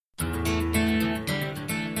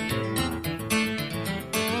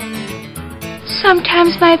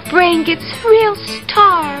Sometimes my brain gets real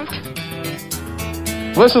starved.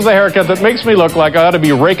 This is the haircut that makes me look like I ought to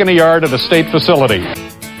be raking a yard at a state facility.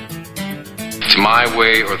 It's my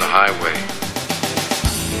way or the highway.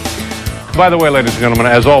 By the way, ladies and gentlemen,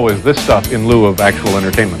 as always, this stuff in lieu of actual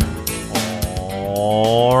entertainment.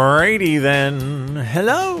 Alrighty then.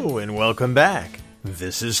 Hello and welcome back.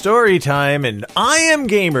 This is Story Time and I am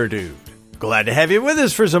Gamer Dude. Glad to have you with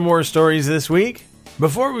us for some more stories this week.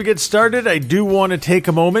 Before we get started, I do want to take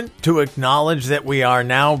a moment to acknowledge that we are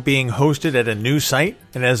now being hosted at a new site,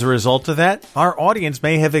 and as a result of that, our audience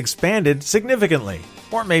may have expanded significantly,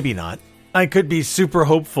 or maybe not. I could be super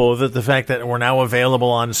hopeful that the fact that we're now available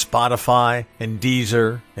on Spotify and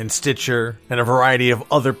Deezer and Stitcher and a variety of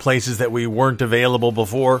other places that we weren't available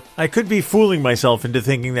before, I could be fooling myself into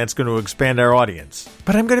thinking that's going to expand our audience.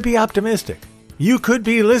 But I'm going to be optimistic. You could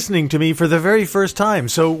be listening to me for the very first time,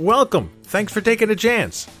 so welcome. Thanks for taking a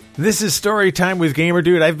chance. This is Story Time with Gamer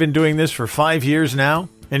Dude. I've been doing this for 5 years now,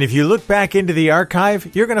 and if you look back into the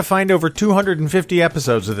archive, you're going to find over 250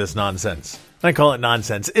 episodes of this nonsense. I call it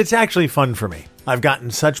nonsense. It's actually fun for me. I've gotten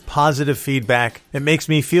such positive feedback. It makes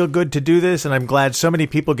me feel good to do this, and I'm glad so many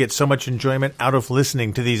people get so much enjoyment out of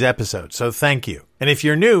listening to these episodes, so thank you. And if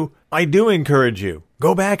you're new, I do encourage you.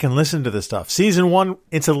 Go back and listen to the stuff. Season 1,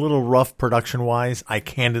 it's a little rough production-wise. I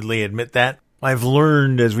candidly admit that. I've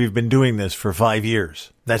learned as we've been doing this for 5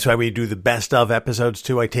 years. That's why we do the best of episodes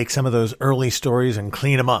too. I take some of those early stories and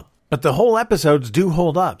clean them up. But the whole episodes do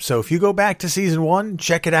hold up. So if you go back to Season 1,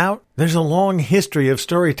 check it out. There's a long history of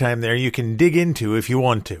story time there you can dig into if you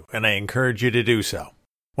want to, and I encourage you to do so.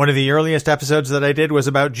 One of the earliest episodes that I did was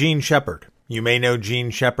about Gene Shepard. You may know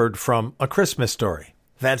Gene Shepard from A Christmas Story.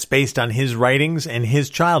 That's based on his writings and his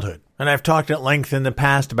childhood. And I've talked at length in the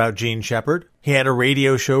past about Gene Shepard. He had a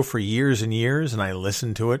radio show for years and years, and I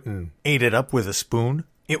listened to it and ate it up with a spoon.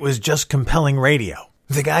 It was just compelling radio.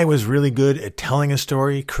 The guy was really good at telling a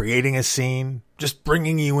story, creating a scene, just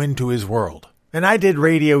bringing you into his world. And I did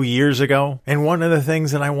radio years ago, and one of the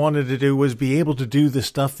things that I wanted to do was be able to do the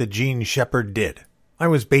stuff that Gene Shepard did. I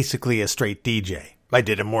was basically a straight DJ. I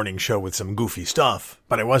did a morning show with some goofy stuff,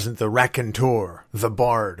 but I wasn't the raconteur, the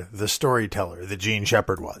bard, the storyteller that Gene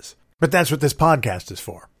Shepard was. But that's what this podcast is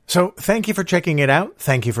for. So thank you for checking it out.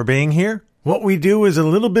 Thank you for being here. What we do is a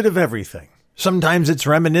little bit of everything. Sometimes it's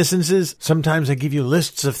reminiscences. Sometimes I give you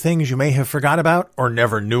lists of things you may have forgot about or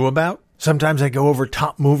never knew about. Sometimes I go over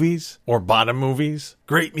top movies or bottom movies,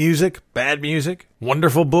 great music, bad music,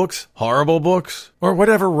 wonderful books, horrible books, or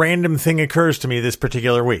whatever random thing occurs to me this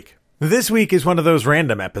particular week. This week is one of those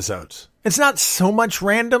random episodes. It's not so much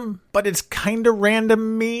random, but it's kind of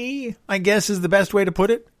random-y, I guess is the best way to put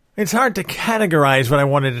it. It's hard to categorize what I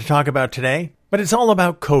wanted to talk about today, but it's all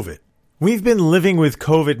about COVID. We've been living with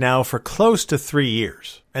COVID now for close to 3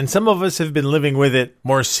 years, and some of us have been living with it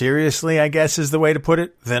more seriously, I guess is the way to put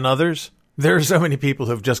it, than others. There are so many people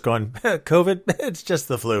who've just gone, COVID, it's just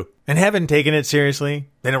the flu, and haven't taken it seriously.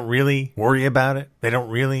 They don't really worry about it. They don't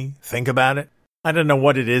really think about it. I don't know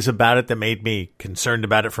what it is about it that made me concerned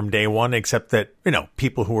about it from day one, except that,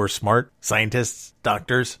 people who are smart, scientists,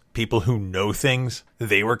 doctors, people who know things,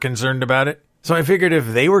 they were concerned about it. So I figured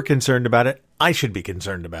if they were concerned about it, I should be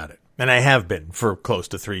concerned about it. And I have been for close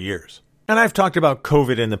to 3 years. And I've talked about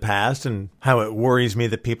COVID in the past and how it worries me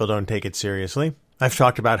that people don't take it seriously. I've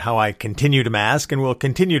talked about how I continue to mask and will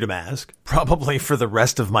continue to mask, probably for the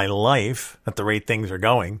rest of my life at the rate things are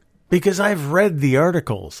going. Because I've read the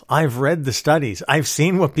articles, I've read the studies, I've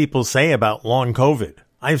seen what people say about long COVID.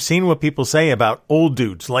 I've seen what people say about old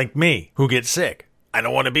dudes like me who get sick. I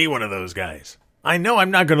don't want to be one of those guys. I know I'm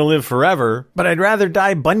not going to live forever, but I'd rather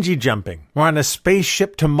die bungee jumping or on a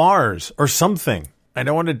spaceship to Mars or something. I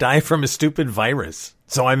don't want to die from a stupid virus.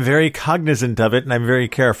 So I'm very cognizant of it and I'm very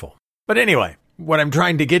careful. But anyway, what I'm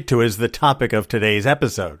trying to get to is the topic of today's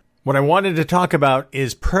episode. What I wanted to talk about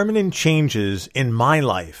is permanent changes in my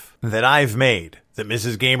life that I've made, that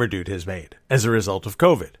Mrs. Gamerdude has made as a result of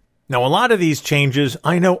COVID. Now, a lot of these changes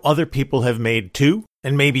I know other people have made too,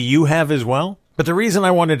 and maybe you have as well. But the reason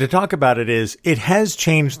I wanted to talk about it is it has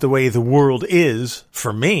changed the way the world is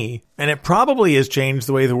for me, and it probably has changed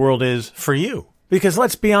the way the world is for you. Because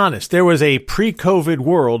let's be honest, there was a pre-COVID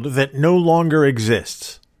world that no longer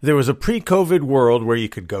exists. There was a pre-COVID world where you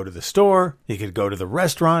could go to the store, you could go to the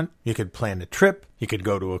restaurant, you could plan a trip, you could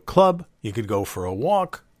go to a club, you could go for a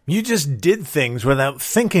walk. You just did things without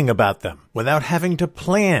thinking about them, without having to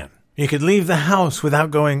plan. You could leave the house without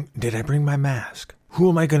going, did I bring my mask? Who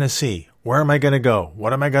am I going to see? Where am I going to go?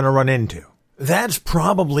 What am I going to run into? That's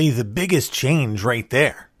probably the biggest change right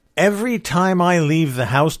there. Every time I leave the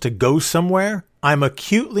house to go somewhere, I'm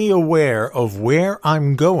acutely aware of where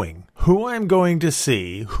I'm going, who I'm going to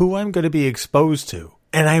see, who I'm going to be exposed to,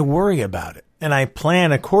 and I worry about it, and I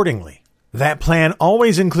plan accordingly. That plan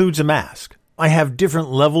always includes a mask. I have different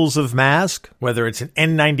levels of mask, whether it's an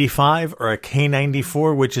N95 or a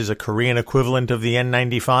K94, which is a Korean equivalent of the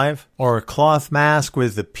N95, or a cloth mask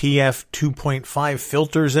with the PF 2.5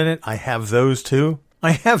 filters in it. I have those too.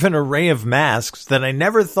 I have an array of masks that I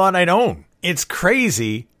never thought I'd own. It's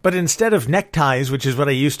crazy, but instead of neckties, which is what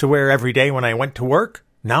I used to wear every day when I went to work,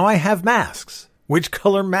 now I have masks. Which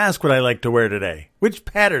color mask would I like to wear today? Which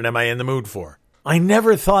pattern am I in the mood for? I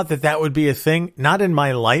never thought that that would be a thing, not in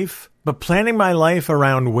my life, but planning my life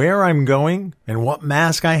around where I'm going and what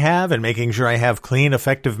mask I have and making sure I have clean,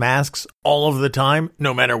 effective masks all of the time,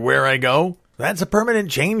 no matter where I go, that's a permanent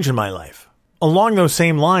change in my life. Along those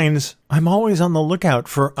same lines, I'm always on the lookout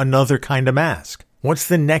for another kind of mask. What's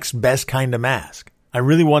the next best kind of mask? I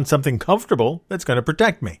really want something comfortable that's going to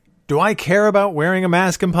protect me. Do I care about wearing a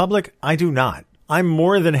mask in public? I do not. I'm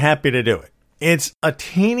more than happy to do it. It's a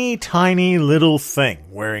teeny tiny little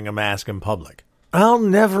thing, wearing a mask in public. I'll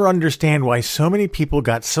never understand why so many people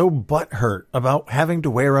got so butthurt about having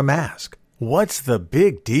to wear a mask. What's the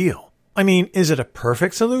big deal? I mean, is it a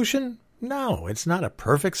perfect solution? No, it's not a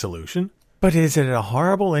perfect solution. But is it a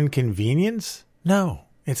horrible inconvenience? No,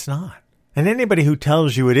 it's not. And anybody who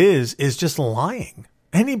tells you it is just lying.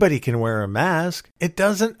 Anybody can wear a mask. It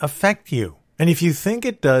doesn't affect you. And if you think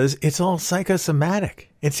it does, it's all psychosomatic.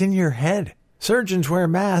 It's in your head. Surgeons wear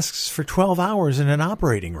masks for 12 hours in an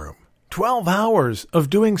operating room. 12 hours of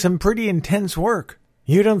doing some pretty intense work.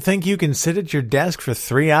 You don't think you can sit at your desk for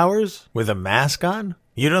 3 hours with a mask on?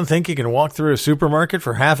 You don't think you can walk through a supermarket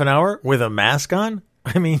for half an hour with a mask on?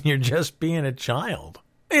 I mean, you're just being a child.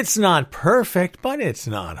 It's not perfect, but it's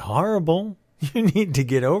not horrible. You need to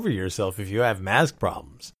get over yourself if you have mask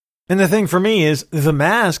problems. And the thing for me is, the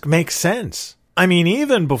mask makes sense. I mean,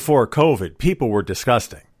 even before COVID, people were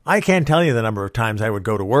disgusting. I can't tell you the number of times I would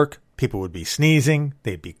go to work. People would be sneezing.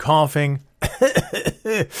 They'd be coughing.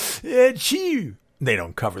 Achoo! They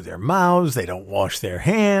don't cover their mouths. They don't wash their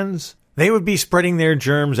hands. They would be spreading their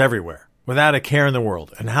germs everywhere without a care in the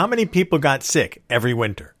world. And how many people got sick every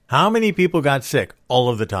winter? How many people got sick all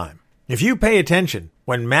of the time? If you pay attention,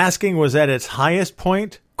 when masking was at its highest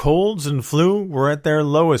point, colds and flu were at their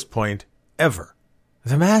lowest point ever.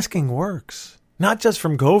 The masking works. Not just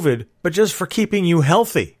from COVID, but just for keeping you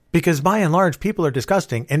healthy. Because by and large, people are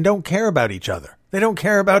disgusting and don't care about each other. They don't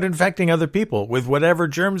care about infecting other people with whatever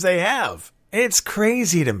germs they have. It's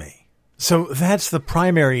crazy to me. So that's the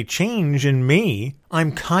primary change in me.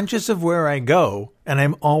 I'm conscious of where I go, and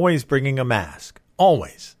I'm always bringing a mask.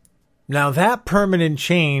 Always. Now that permanent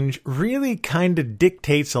change really kind of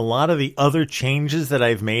dictates a lot of the other changes that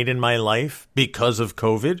I've made in my life because of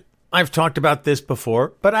COVID. I've talked about this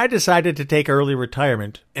before, but I decided to take early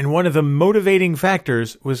retirement, and one of the motivating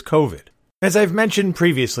factors was COVID. As I've mentioned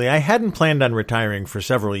previously, I hadn't planned on retiring for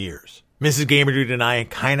several years. Mrs. Gamerdude and I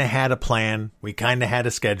kind of had a plan, we kind of had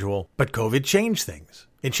a schedule, but COVID changed things.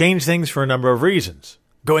 It changed things for a number of reasons.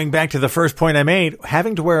 Going back to the first point I made,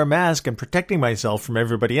 having to wear a mask and protecting myself from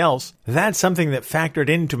everybody else, that's something that factored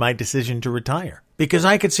into my decision to retire. Because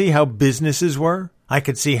I could see how businesses were, I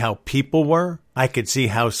could see how people were, I could see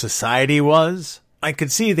how society was. I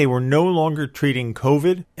could see they were no longer treating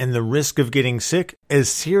COVID and the risk of getting sick as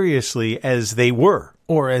seriously as they were,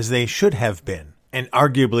 or as they should have been, and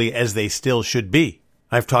arguably as they still should be.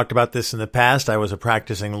 I've talked about this in the past. I was a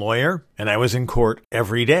practicing lawyer, and I was in court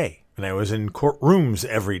every day, and I was in courtrooms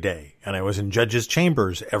every day, and I was in judges'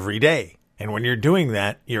 chambers every day. And when you're doing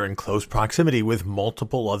that, you're in close proximity with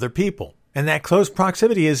multiple other people. And that close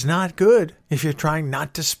proximity is not good if you're trying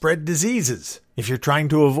not to spread diseases, if you're trying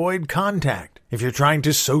to avoid contact, if you're trying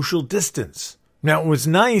to social distance. Now, it was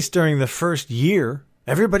nice during the first year.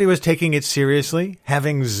 Everybody was taking it seriously,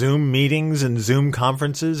 having Zoom meetings and Zoom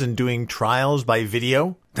conferences and doing trials by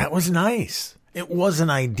video. That was nice. It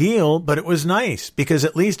wasn't ideal, but it was nice because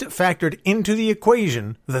at least it factored into the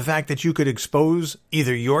equation the fact that you could expose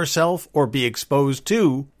either yourself or be exposed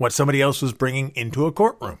to what somebody else was bringing into a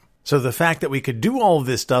courtroom. So the fact that we could do all of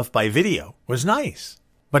this stuff by video was nice.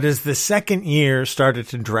 But as the second year started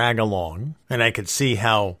to drag along, and I could see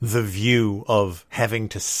how the view of having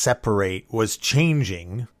to separate was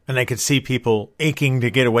changing, and I could see people aching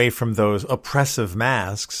to get away from those oppressive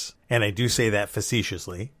masks, and I do say that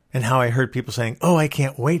facetiously, and how I heard people saying, "Oh, I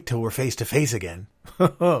can't wait till we're face to face again."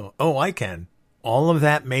 Oh, I can. All of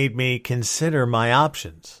that made me consider my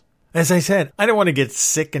options. As I said, I don't want to get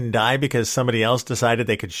sick and die because somebody else decided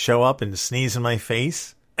they could show up and sneeze in my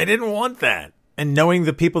face. I didn't want that. and knowing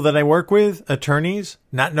the people that I work with, attorneys,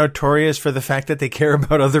 not notorious for the fact that they care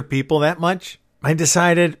about other people that much, I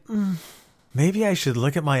decided, maybe I should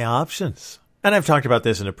look at my options. And I've talked about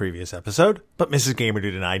this in a previous episode, but Mrs.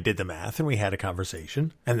 Gamerdude and I did the math and we had a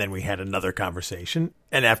conversation, and then we had another conversation,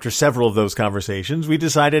 and after several of those conversations, we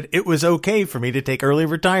decided it was okay for me to take early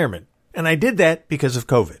retirement. And I did that because of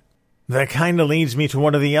COVID. That kind of leads me to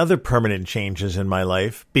one of the other permanent changes in my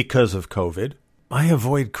life because of COVID. I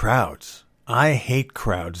avoid crowds. I hate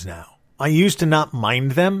crowds now. I used to not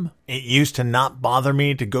mind them. It used to not bother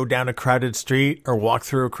me to go down a crowded street or walk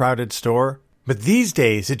through a crowded store. But these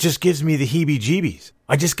days, it just gives me the heebie-jeebies.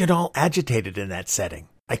 I just get all agitated in that setting.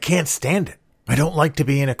 I can't stand it. I don't like to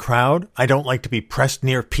be in a crowd. I don't like to be pressed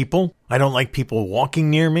near people. I don't like people walking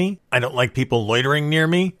near me. I don't like people loitering near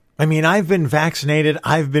me. I mean, I've been vaccinated.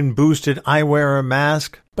 I've been boosted. I wear a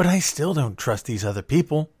mask. But I still don't trust these other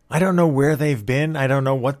people. I don't know where they've been. I don't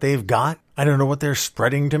know what they've got. I don't know what they're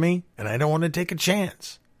spreading to me. And I don't want to take a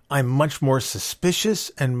chance. I'm much more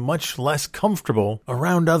suspicious and much less comfortable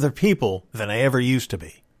around other people than I ever used to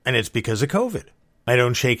be. And it's because of COVID. I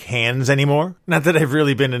don't shake hands anymore. Not that I've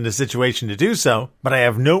really been in a situation to do so, but I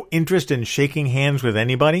have no interest in shaking hands with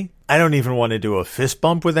anybody. I don't even want to do a fist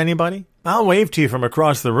bump with anybody. I'll wave to you from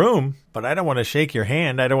across the room, but I don't want to shake your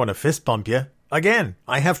hand. I don't want to fist bump you. Again,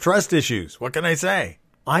 I have trust issues. What can I say?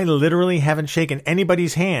 I literally haven't shaken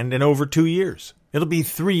anybody's hand in over 2 years. It'll be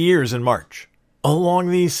 3 years in March. Along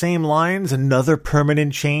these same lines, another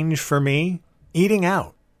permanent change for me, eating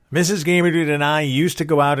out. Mrs. Gamerdude and I used to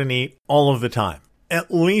go out and eat all of the time,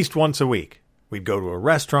 at least once a week. We'd go to a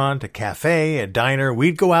restaurant, a cafe, a diner.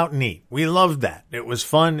 We'd go out and eat. We loved that. It was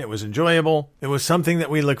fun. It was enjoyable. It was something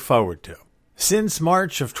that we look forward to. Since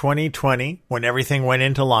March of 2020, when everything went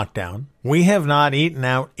into lockdown, we have not eaten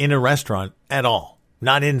out in a restaurant at all.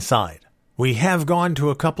 Not inside. We have gone to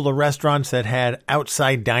a couple of restaurants that had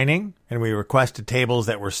outside dining, and we requested tables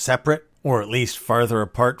that were separate, or at least farther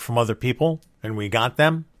apart from other people, and we got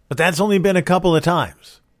them. But that's only been a couple of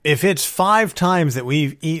times. If it's 5 times that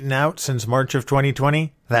we've eaten out since March of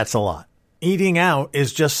 2020, that's a lot. Eating out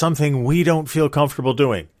is just something we don't feel comfortable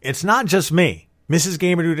doing. It's not just me. Mrs.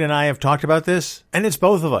 Gamerdude and I have talked about this, and it's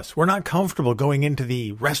both of us. We're not comfortable going into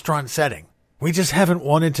the restaurant setting. We just haven't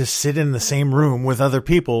wanted to sit in the same room with other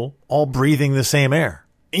people, all breathing the same air.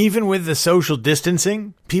 Even with the social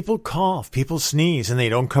distancing, people cough, people sneeze, and they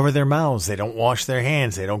don't cover their mouths, they don't wash their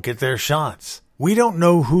hands, they don't get their shots. We don't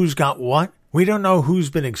know who's got what, we don't know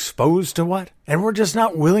who's been exposed to what, and we're just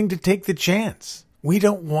not willing to take the chance. We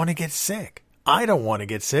don't want to get sick. I don't want to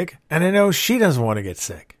get sick, and I know she doesn't want to get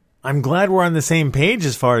sick. I'm glad we're on the same page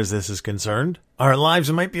as far as this is concerned. Our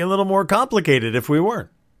lives might be a little more complicated if we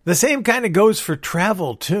weren't. The same kind of goes for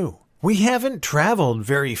travel, too. We haven't traveled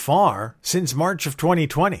very far since March of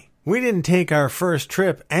 2020. We didn't take our first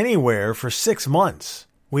trip anywhere for 6 months.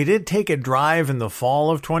 We did take a drive in the fall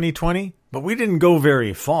of 2020, but we didn't go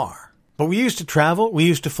very far. But we used to travel. We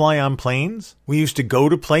used to fly on planes. We used to go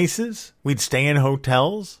to places. We'd stay in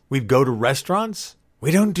hotels. We'd go to restaurants. We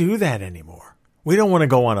don't do that anymore. We don't want to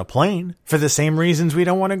go on a plane for the same reasons we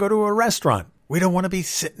don't want to go to a restaurant. We don't want to be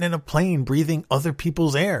sitting in a plane breathing other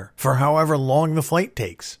people's air for however long the flight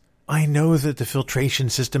takes. I know that the filtration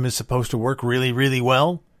system is supposed to work really, really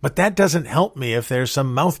well, but that doesn't help me if there's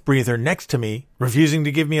some mouth breather next to me, refusing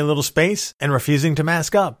to give me a little space and refusing to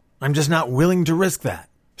mask up. I'm just not willing to risk that.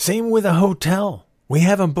 Same with a hotel. We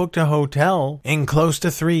haven't booked a hotel in close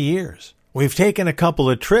to 3 years. We've taken a couple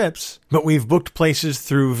of trips, but we've booked places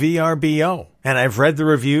through VRBO. And I've read the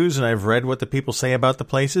reviews and I've read what the people say about the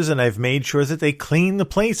places and I've made sure that they clean the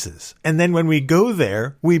places. And then when we go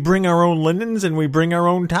there, we bring our own linens and we bring our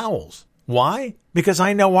own towels. Why? Because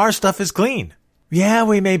I know our stuff is clean. Yeah,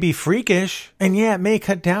 we may be freakish. And yeah, it may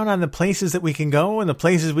cut down on the places that we can go and the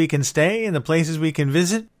places we can stay and the places we can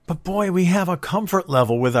visit. But boy, we have a comfort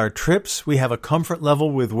level with our trips. We have a comfort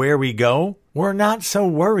level with where we go. We're not so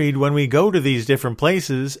worried when we go to these different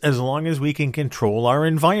places as long as we can control our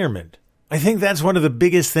environment. I think that's one of the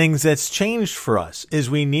biggest things that's changed for us, is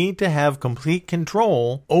we need to have complete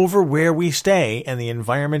control over where we stay and the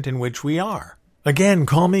environment in which we are. Again,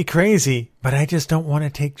 call me crazy, but I just don't want to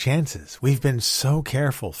take chances. We've been so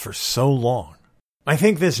careful for so long. I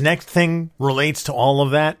think this next thing relates to all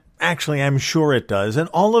of that. Actually, I'm sure it does, and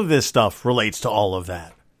all of this stuff relates to all of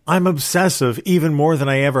that. I'm obsessive, even more than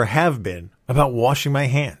I ever have been, about washing my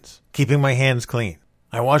hands, keeping my hands clean.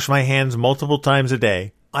 I wash my hands multiple times a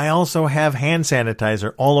day. I also have hand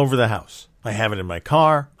sanitizer all over the house. I have it in my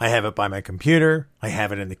car. I have it by my computer. I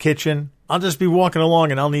have it in the kitchen. I'll just be walking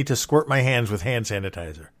along and I'll need to squirt my hands with hand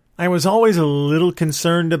sanitizer. I was always a little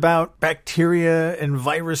concerned about bacteria and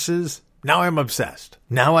viruses. Now I'm obsessed.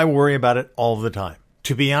 Now I worry about it all the time.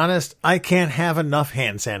 To be honest, I can't have enough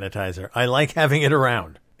hand sanitizer. I like having it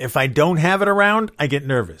around. If I don't have it around, I get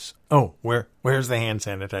nervous. Oh, where's the hand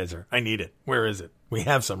sanitizer? I need it. Where is it? We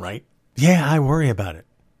have some, right? Yeah, I worry about it.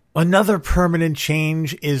 Another permanent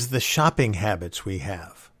change is the shopping habits we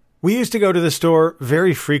have. We used to go to the store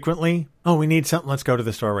very frequently. Oh, we need something. Let's go to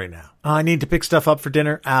the store right now. Oh, I need to pick stuff up for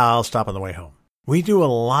dinner. I'll stop on the way home. We do a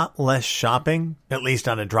lot less shopping, at least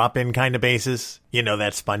on a drop-in kind of basis. You know,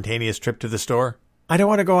 that spontaneous trip to the store. I don't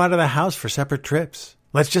want to go out of the house for separate trips.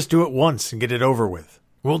 Let's just do it once and get it over with.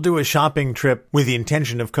 We'll do a shopping trip with the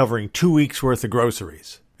intention of covering 2 weeks worth of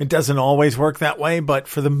groceries. It doesn't always work that way, but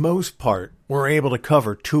for the most part, we're able to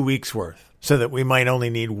cover 2 weeks worth so that we might only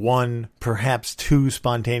need 1, perhaps 2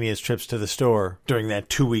 spontaneous trips to the store during that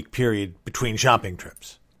 2-week period between shopping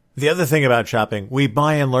trips. The other thing about shopping, we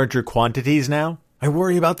buy in larger quantities now. I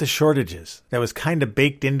worry about the shortages. That was kind of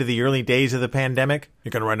baked into the early days of the pandemic.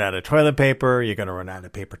 You're going to run out of toilet paper. You're going to run out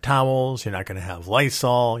of paper towels. You're not going to have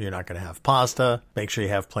Lysol. You're not going to have pasta. Make sure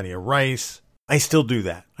you have plenty of rice. I still do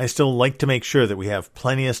that. I still like to make sure that we have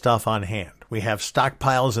plenty of stuff on hand. We have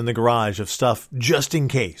stockpiles in the garage of stuff just in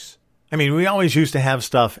case. I mean, we always used to have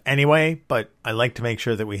stuff anyway, but I like to make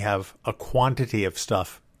sure that we have a quantity of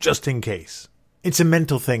stuff just in case. It's a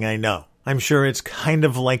mental thing, I know. I'm sure it's kind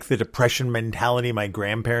of like the depression mentality my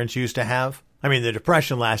grandparents used to have. I mean, the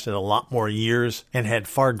depression lasted a lot more years and had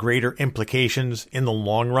far greater implications in the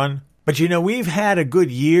long run. But you know, we've had a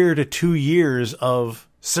good year to 2 years of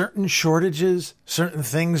certain shortages, certain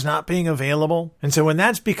things not being available. And so when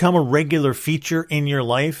that's become a regular feature in your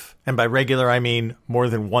life, and by regular I mean more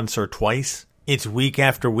than once or twice, it's week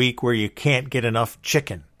after week where you can't get enough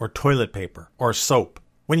chicken or toilet paper or soap.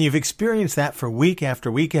 When you've experienced that for week after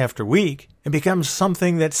week after week, it becomes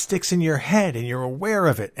something that sticks in your head and you're aware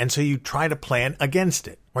of it. And so you try to plan against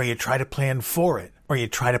it, or you try to plan for it, or you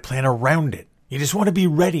try to plan around it. You just want to be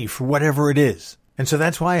ready for whatever it is. And so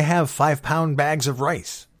that's why I have 5-pound bags of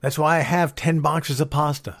rice. That's why I have 10 boxes of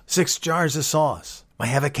pasta, 6 jars of sauce. I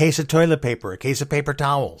have a case of toilet paper, a case of paper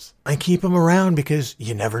towels. I keep them around because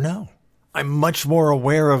you never know. I'm much more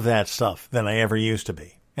aware of that stuff than I ever used to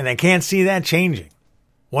be. And I can't see that changing.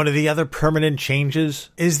 One of the other permanent changes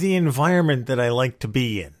is the environment that I like to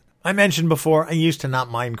be in. I mentioned before, I used to not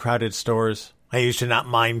mind crowded stores. I used to not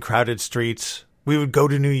mind crowded streets. We would go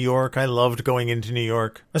to New York. I loved going into New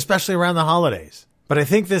York, especially around the holidays. But I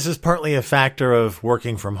think this is partly a factor of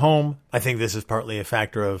working from home. I think this is partly a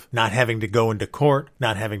factor of not having to go into court,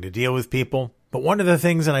 not having to deal with people. But one of the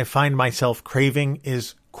things that I find myself craving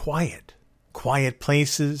is quiet. Quiet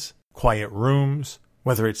places, quiet rooms.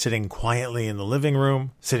 Whether it's sitting quietly in the living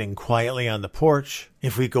room, sitting quietly on the porch,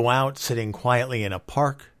 if we go out, sitting quietly in a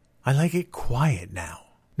park. I like it quiet now.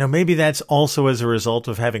 Now maybe that's also as a result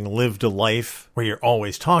of having lived a life where you're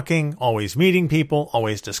always talking, always meeting people,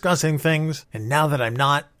 always discussing things. And now that I'm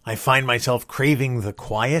not, I find myself craving the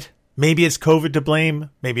quiet. Maybe it's COVID to blame,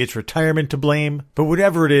 maybe it's retirement to blame, but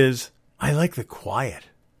whatever it is, I like the quiet.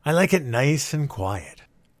 I like it nice and quiet.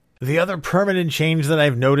 The other permanent change that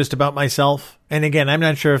I've noticed about myself, and again, I'm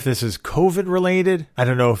not sure if this is COVID related, I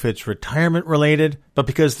don't know if it's retirement related, but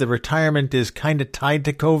because the retirement is kind of tied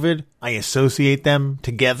to COVID, I associate them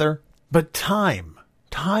together. But time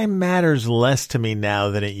matters less to me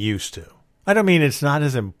now than it used to. I don't mean it's not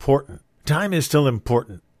as important. Time is still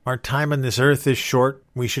important. Our time on this earth is short.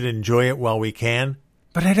 We should enjoy it while we can.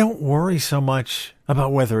 But I don't worry so much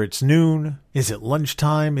about whether it's noon, is it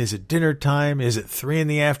lunchtime, is it dinner time, is it 3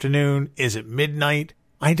 p.m, is it midnight?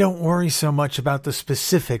 I don't worry so much about the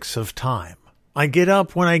specifics of time. I get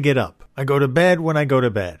up when I get up. I go to bed when I go to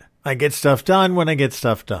bed. I get stuff done when I get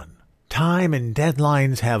stuff done. Time and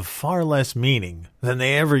deadlines have far less meaning than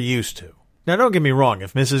they ever used to. Now don't get me wrong,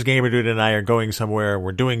 if Mrs. Gamerdude and I are going somewhere,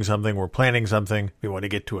 we're doing something, we're planning something, we want to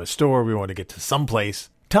get to a store, we want to get to someplace,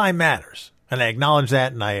 time matters. And I acknowledge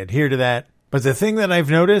that and I adhere to that. But the thing that I've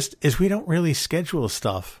noticed is we don't really schedule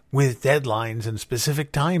stuff with deadlines and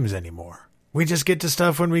specific times anymore. We just get to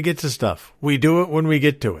stuff when we get to stuff. We do it when we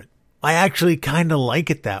get to it. I actually kind of like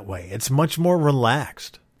it that way. It's much more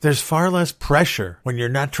relaxed. There's far less pressure when you're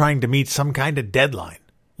not trying to meet some kind of deadline.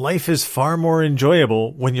 Life is far more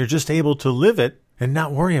enjoyable when you're just able to live it and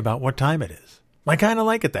not worry about what time it is. I kind of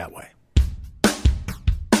like it that way.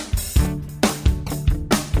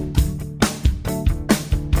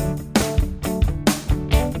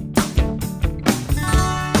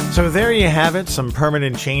 So there you have it, some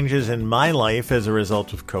permanent changes in my life as a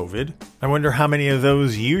result of COVID. I wonder how many of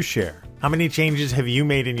those you share. How many changes have you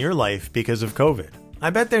made in your life because of COVID? I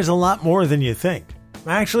bet there's a lot more than you think.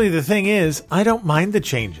 Actually, the thing is, I don't mind the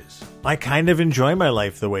changes. I kind of enjoy my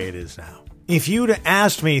life the way it is now. If you'd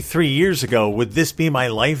asked me 3 years ago, would this be my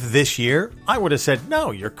life this year? I would have said,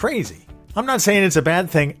 no, you're crazy. I'm not saying it's a bad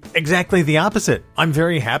thing, exactly the opposite. I'm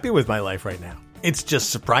very happy with my life right now. It's just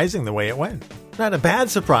surprising the way it went. Not a bad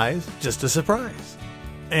surprise, just a surprise.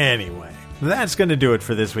 Anyway, that's going to do it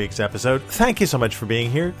for this week's episode. Thank you so much for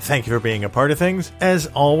being here. Thank you for being a part of things. As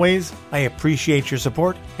always, I appreciate your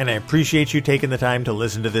support, and I appreciate you taking the time to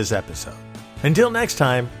listen to this episode. Until next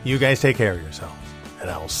time, you guys take care of yourselves, and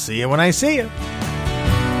I'll see you when I see you.